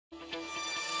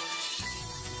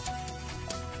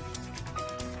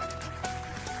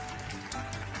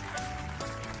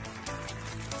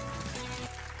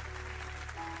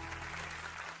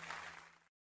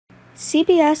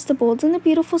CBS The Bold and the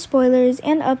Beautiful spoilers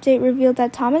and update revealed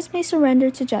that Thomas may surrender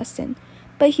to Justin,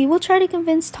 but he will try to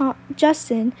convince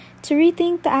Justin to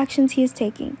rethink the actions he is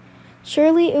taking.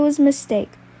 Surely it was a mistake.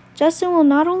 Justin will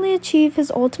not only achieve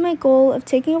his ultimate goal of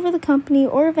taking over the company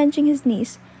or avenging his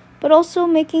niece, but also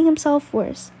making himself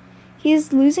worse. He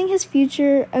is losing his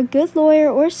future. A good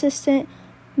lawyer or assistant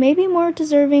may be more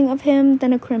deserving of him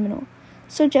than a criminal.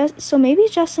 So maybe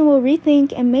Justin will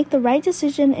rethink and make the right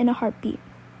decision in a heartbeat.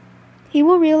 He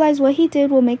will realize what he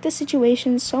did will make the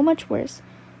situation so much worse.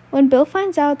 When Bill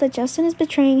finds out that Justin is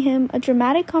betraying him, a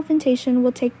dramatic confrontation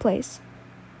will take place.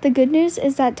 The good news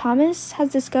is that Thomas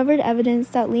has discovered evidence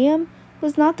that Liam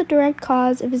was not the direct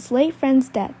cause of his late friend's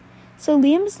death, so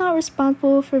Liam is not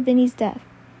responsible for Vinny's death.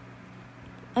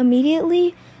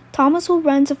 Immediately, Thomas will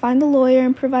run to find the lawyer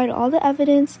and provide all the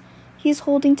evidence he is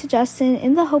holding to Justin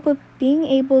in the hope of being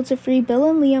able to free Bill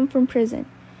and Liam from prison.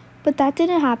 But that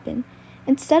didn't happen.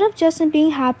 Instead of Justin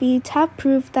being happy to have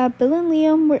proof that Bill and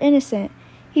Liam were innocent,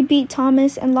 he beat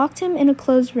Thomas and locked him in a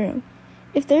closed room.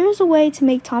 If there is a way to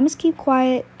make Thomas keep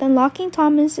quiet, then locking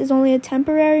Thomas is only a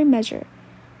temporary measure.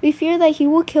 We fear that he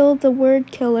will kill the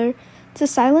word killer to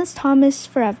silence Thomas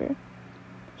forever.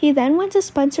 He then went to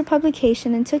Spencer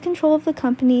Publication and took control of the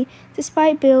company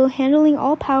despite Bill handing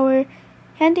all power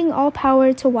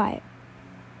to Wyatt.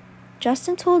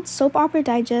 Justin told Soap Opera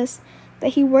Digest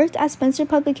that he worked at Spencer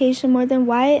Publication more than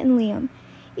Wyatt and Liam,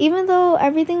 even though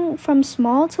everything from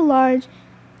small to large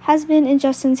has been in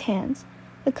Justin's hands.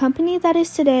 The company that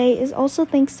is today is also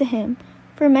thanks to him.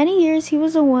 For many years, he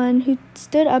was the one who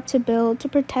stood up to Bill to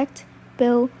protect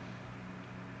Bill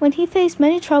when he faced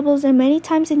many troubles and many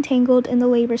times entangled in the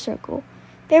labor circle.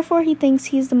 Therefore, he thinks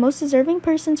he is the most deserving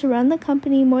person to run the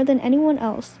company more than anyone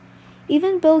else.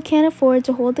 Even Bill can't afford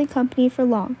to hold the company for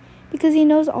long, because he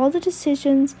knows all the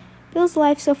decisions Bill's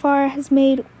life so far has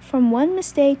made from one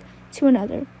mistake to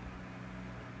another.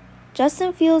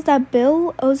 Justin feels that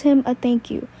Bill owes him a thank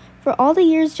you for all the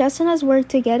years Justin has worked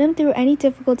to get him through any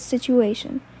difficult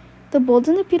situation. The Bold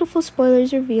and the Beautiful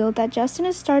spoilers reveal that Justin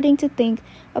is starting to think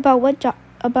about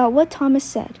what Thomas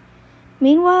said.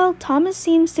 Meanwhile, Thomas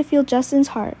seems to feel Justin's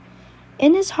heart.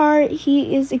 In his heart,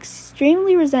 he is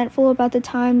extremely resentful about the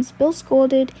times Bill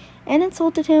scolded and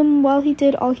insulted him while he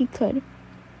did all he could.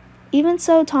 Even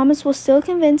so, Thomas will still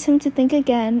convince him to think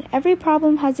again. Every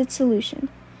problem has its solution.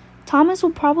 Thomas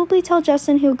will probably tell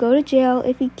Justin he'll go to jail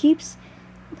if he keeps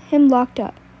him locked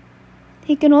up.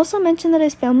 He can also mention that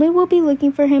his family will be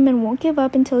looking for him and won't give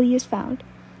up until he is found.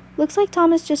 Looks like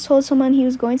Thomas just told someone he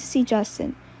was going to see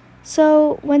Justin.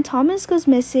 So, when Thomas goes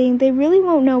missing, they really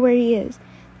won't know where he is.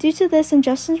 Due to this and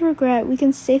Justin's regret, we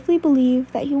can safely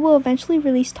believe that he will eventually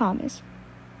release Thomas.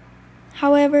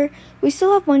 However, we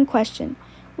still have one question.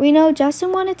 We know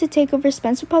Justin wanted to take over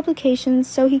Spencer Publications,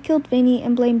 so he killed Vinny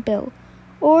and blamed Bill.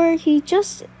 Or is he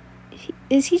just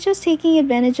taking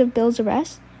advantage of Bill's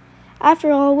arrest? After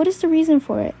all, what is the reason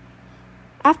for it?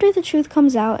 After the truth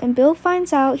comes out and Bill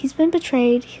finds out he's been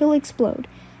betrayed, he'll explode.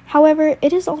 However,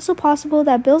 it is also possible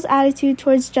that Bill's attitude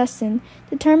towards Justin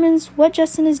determines what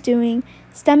Justin is doing,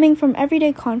 stemming from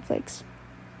everyday conflicts.